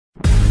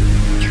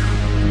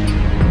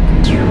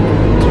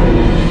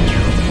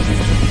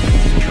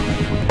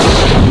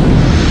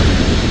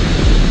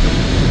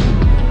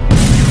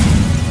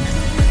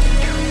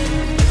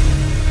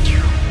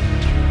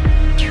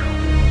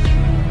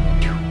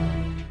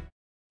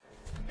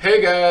Hey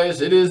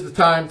guys, it is the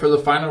time for the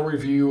final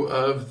review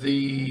of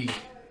the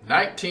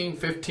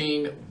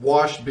 1915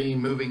 wash beam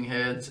moving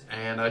heads,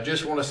 and I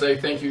just want to say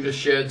thank you to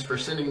Shehds for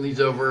sending these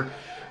over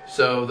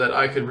so that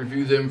I could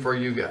review them for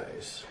you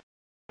guys.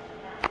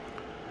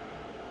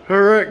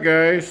 Alright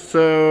guys,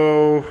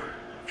 so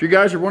if you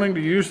guys are wanting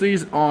to use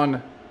these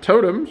on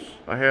totems,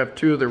 I have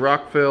two of the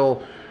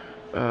Rockville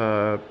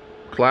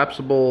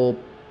collapsible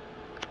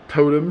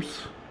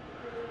totems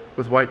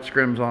with white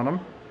scrims on them.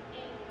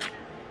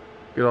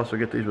 You could also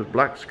get these with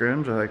black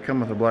scrims. They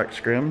come with a black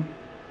scrim.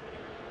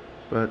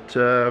 But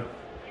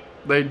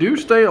they do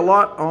stay a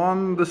lot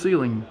on the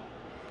ceiling.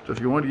 So if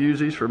you want to use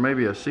these for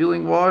maybe a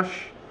ceiling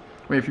wash,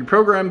 I mean, if you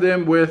program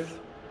them with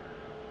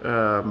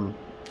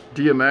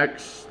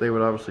DMX, they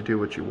would obviously do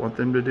what you want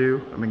them to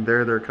do. I mean,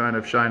 they're kind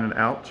of shining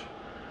out.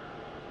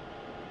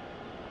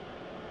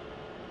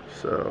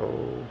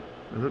 So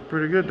they look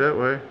pretty good that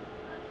way.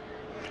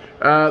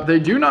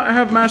 They do not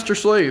have master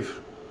slave.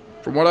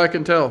 From what I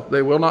can tell,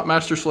 they will not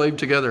master slave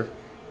together.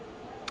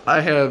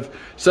 I have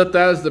set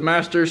that as the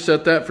master,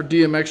 set that for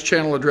DMX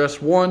channel address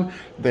 1.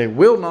 They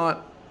will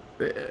not,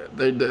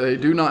 they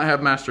do not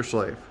have master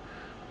slave.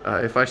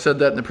 If I said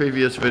that in the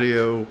previous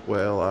video,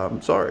 well,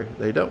 I'm sorry,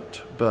 they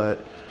don't.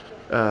 But,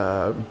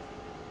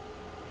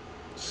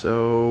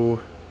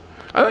 so,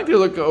 I think they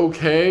look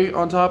okay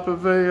on top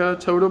of a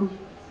totem.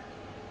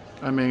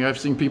 I mean, I've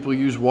seen people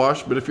use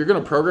wash, but if you're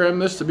going to program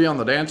this to be on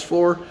the dance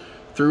floor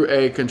through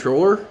a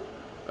controller,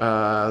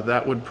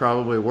 that would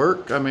probably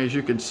work. I mean, as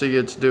you can see,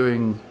 it's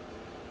doing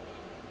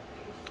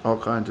all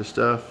kinds of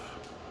stuff.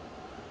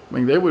 I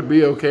mean, they would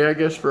be okay, I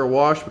guess, for a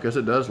wash because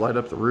it does light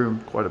up the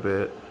room quite a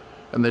bit.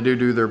 And they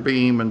do their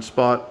beam and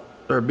spot,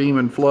 or beam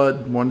and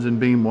flood. One's in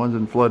beam, one's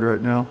in flood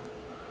right now.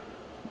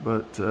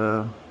 But they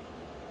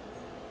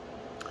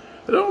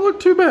don't look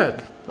too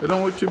bad. They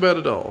don't look too bad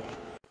at all.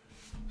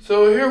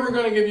 So here we're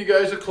going to give you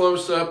guys a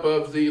close-up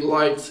of the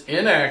lights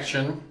in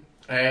action,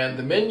 and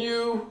the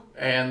menu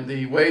and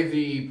the way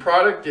the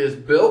product is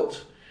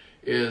built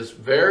is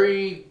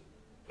very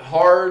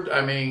hard.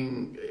 I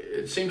mean,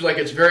 it seems like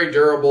it's very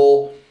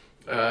durable.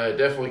 It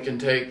definitely can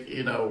take,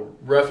 you know,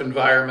 rough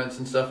environments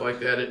and stuff like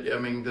that.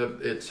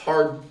 It's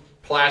hard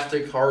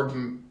plastic, hard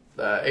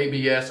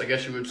ABS, I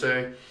guess you would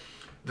say.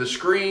 The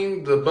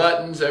screen, the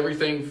buttons,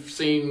 everything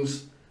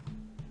seems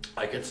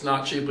like it's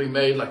not cheaply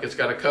made, like it's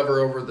got a cover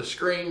over the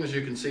screen, as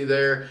you can see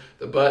there.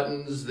 The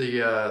buttons, they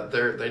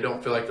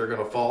don't feel like they're going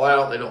to fall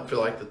out. They don't feel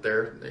like that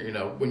they're, you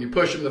know, when you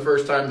push them the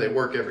first time, they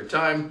work every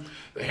time.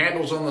 The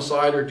handles on the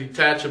side are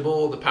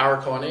detachable. The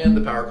power con in,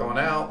 the power con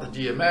out,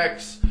 the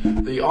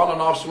DMX, the on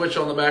and off switch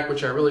on the back,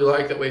 which I really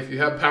like. That way, if you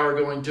have power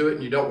going to it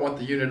and you don't want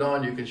the unit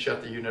on, you can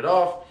shut the unit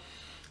off.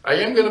 I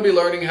am going to be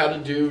learning how to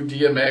do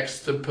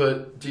DMX to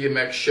put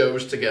DMX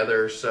shows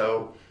together,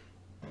 so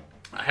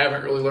I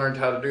haven't really learned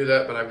how to do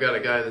that, but I've got a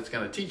guy that's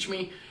going to teach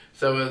me.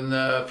 So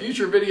in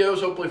future videos,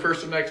 hopefully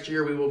first of next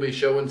year, we will be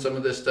showing some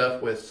of this stuff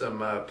with some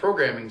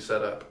programming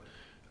set up.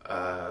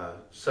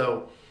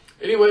 So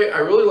anyway, I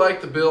really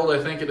like the build.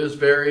 I think it is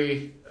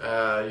very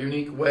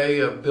unique way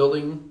of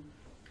building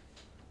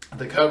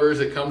the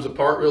covers. It comes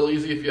apart real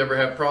easy if you ever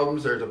have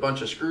problems. There's a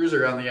bunch of screws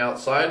around the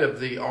outside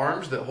of the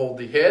arms that hold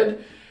the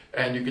head,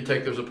 and you can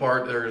take those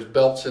apart. There's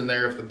belts in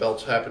there if the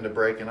belts happen to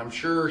break, and I'm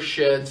sure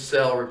Shehds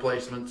sell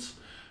replacements.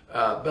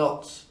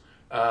 Belts.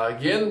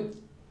 Again,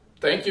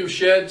 thank you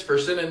Shehds for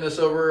sending this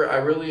over. I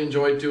really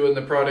enjoyed doing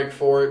the product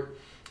for it.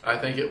 I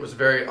think it was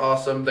very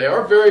awesome. They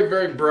are very,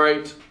 very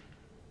bright.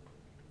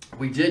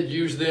 We did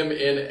use them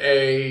in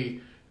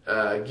a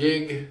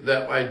gig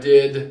that I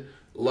did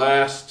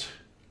last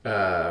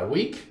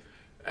week.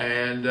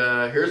 And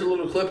here's a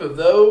little clip of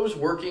those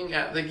working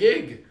at the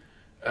gig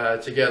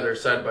together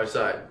side by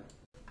side.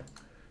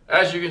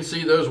 As you can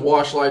see, those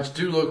wash lights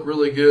do look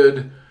really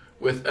good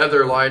with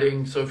other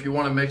lighting, so if you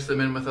want to mix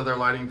them in with other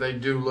lighting, they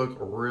do look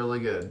really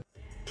good.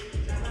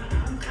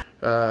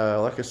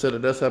 Like I said,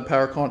 it does have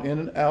power con in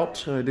and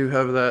out. I do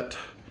have that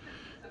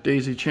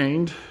daisy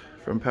chained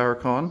from power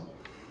con.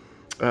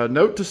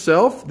 Note to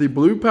self, the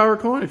blue power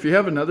con, if you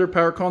have another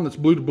power con that's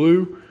blue to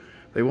blue,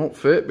 they won't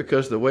fit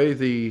because the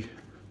way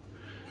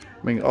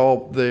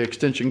all the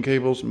extension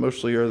cables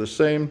mostly are the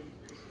same.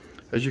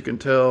 As you can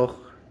tell,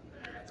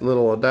 the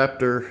little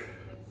adapter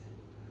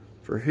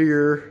for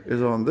here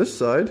is on this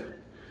side,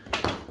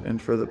 and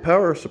for the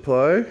power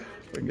supply, if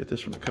I can get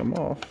this one to come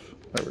off,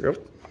 there we go,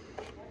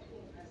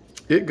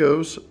 it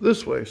goes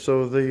this way.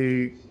 So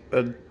the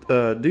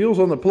deals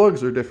on the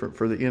plugs are different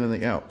for the in and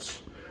the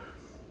outs,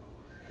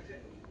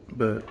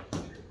 but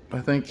I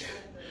think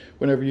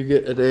whenever you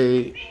get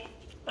a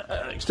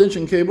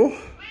extension cable,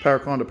 power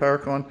con to power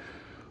con,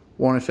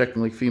 one is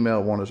technically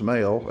female, one is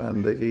male,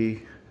 and the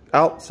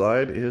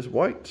outside is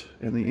white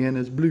and the in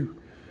is blue.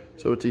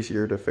 So it's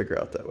easier to figure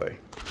out that way.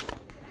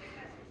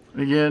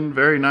 Again,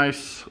 very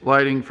nice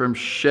lighting from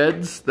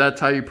Shehds.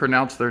 That's how you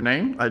pronounce their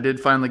name. I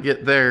did finally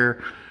get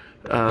there.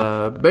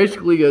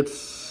 Basically,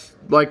 it's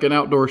like an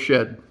outdoor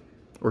shed,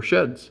 or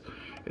Shehds.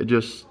 It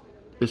just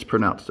is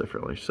pronounced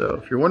differently.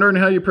 So if you're wondering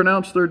how you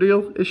pronounce their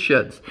deal, it's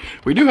Shehds.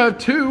 We do have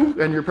two,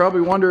 and you're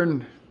probably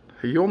wondering,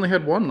 you only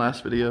had one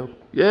last video.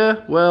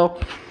 Yeah,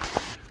 well,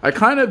 I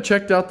kind of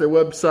checked out their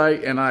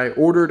website and I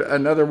ordered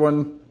another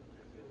one.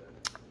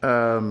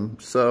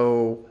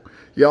 So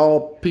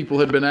y'all people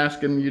had been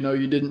asking, you know,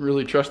 you didn't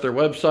really trust their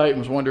website and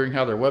was wondering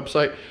how their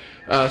website.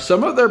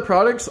 Some of their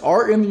products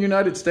are in the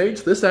United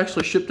States. This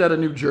actually shipped out of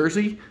New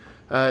Jersey.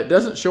 It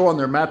doesn't show on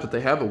their map that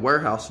they have a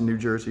warehouse in New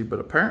Jersey, but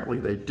apparently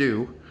they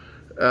do.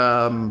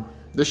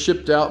 This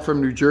shipped out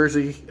from New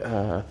Jersey.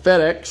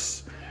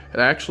 FedEx, it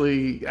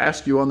actually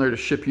asked you on there to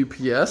ship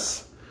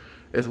UPS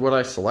is what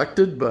I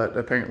selected, but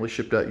apparently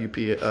shipped out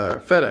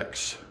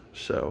FedEx.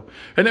 So,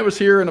 and it was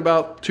here in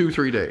about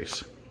 2-3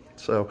 days.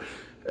 So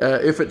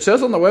if it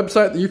says on the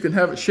website that you can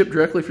have it shipped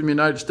directly from the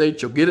United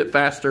States, you'll get it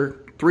faster.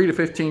 3 to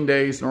 15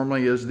 days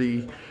normally is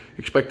the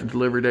expected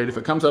delivery date. If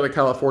it comes out of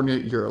California,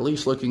 you're at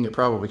least looking at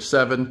probably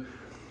 7,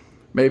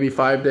 maybe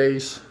 5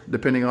 days,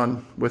 depending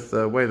on with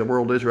the way the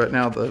world is right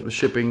now. The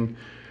shipping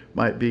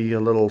might be a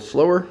little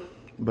slower,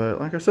 but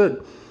like I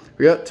said,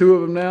 we got 2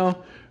 of them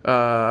now.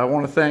 I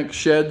want to thank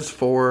Shehds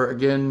for,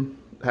 again,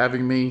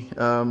 having me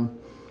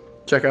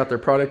check out their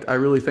product. I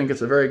really think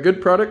it's a very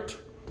good product.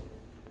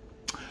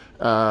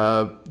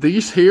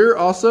 These here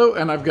also,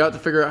 and I've got to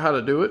figure out how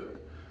to do it,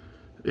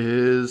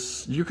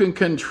 is you can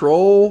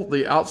control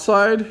the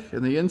outside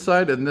and the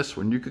inside, and this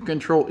one. You can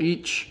control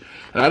each.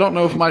 And I don't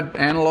know if my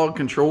analog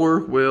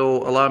controller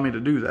will allow me to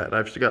do that.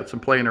 I've still got some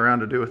playing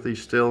around to do with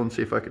these still and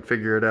see if I could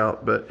figure it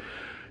out. But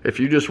if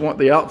you just want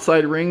the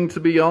outside ring to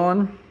be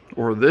on,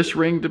 or this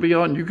ring to be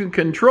on, you can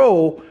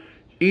control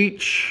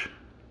each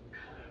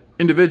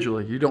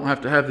individually. You don't have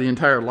to have the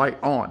entire light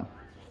on.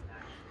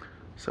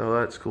 So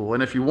that's cool.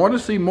 And if you want to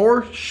see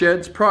more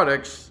Shehds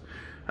products,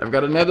 I've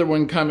got another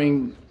one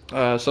coming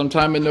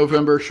sometime in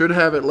November. Should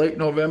have it late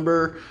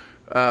November,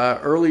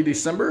 early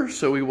December.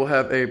 So we will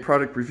have a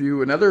product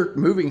review, another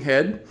moving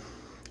head.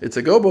 It's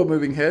a gobo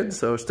moving head,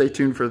 so stay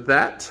tuned for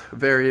that.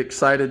 Very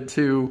excited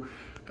to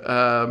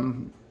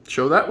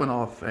show that one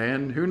off,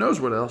 and who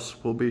knows what else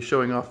we'll be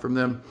showing off from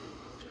them.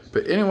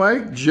 But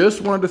anyway,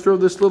 just wanted to throw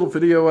this little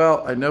video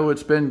out. I know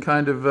it's been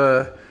kind of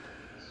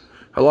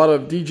a lot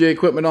of DJ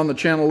equipment on the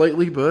channel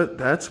lately, but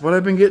that's what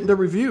I've been getting to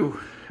review.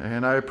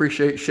 And I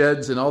appreciate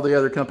Shehds and all the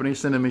other companies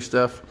sending me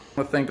stuff.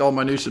 I want to thank all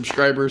my new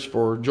subscribers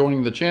for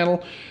joining the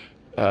channel.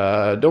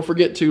 Don't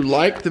forget to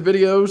like the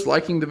videos.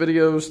 Liking the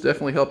videos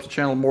definitely helps the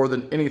channel more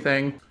than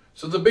anything.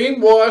 So the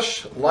beam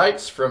wash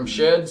lights from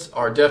Shehds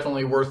are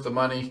definitely worth the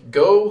money.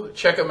 Go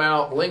check them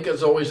out. Link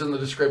is always in the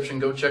description.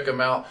 Go check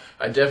them out.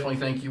 I definitely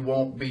think you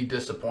won't be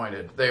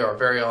disappointed. They are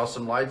very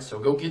awesome lights, so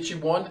go get you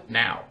one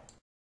now.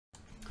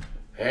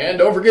 And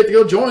don't forget to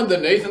go join the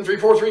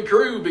Nathan343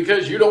 crew,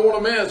 because you don't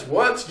want to miss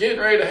what's getting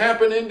ready to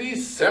happen in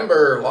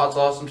December. Lots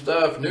of awesome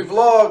stuff, new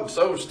vlogs,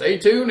 so stay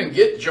tuned and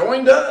get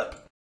joined up.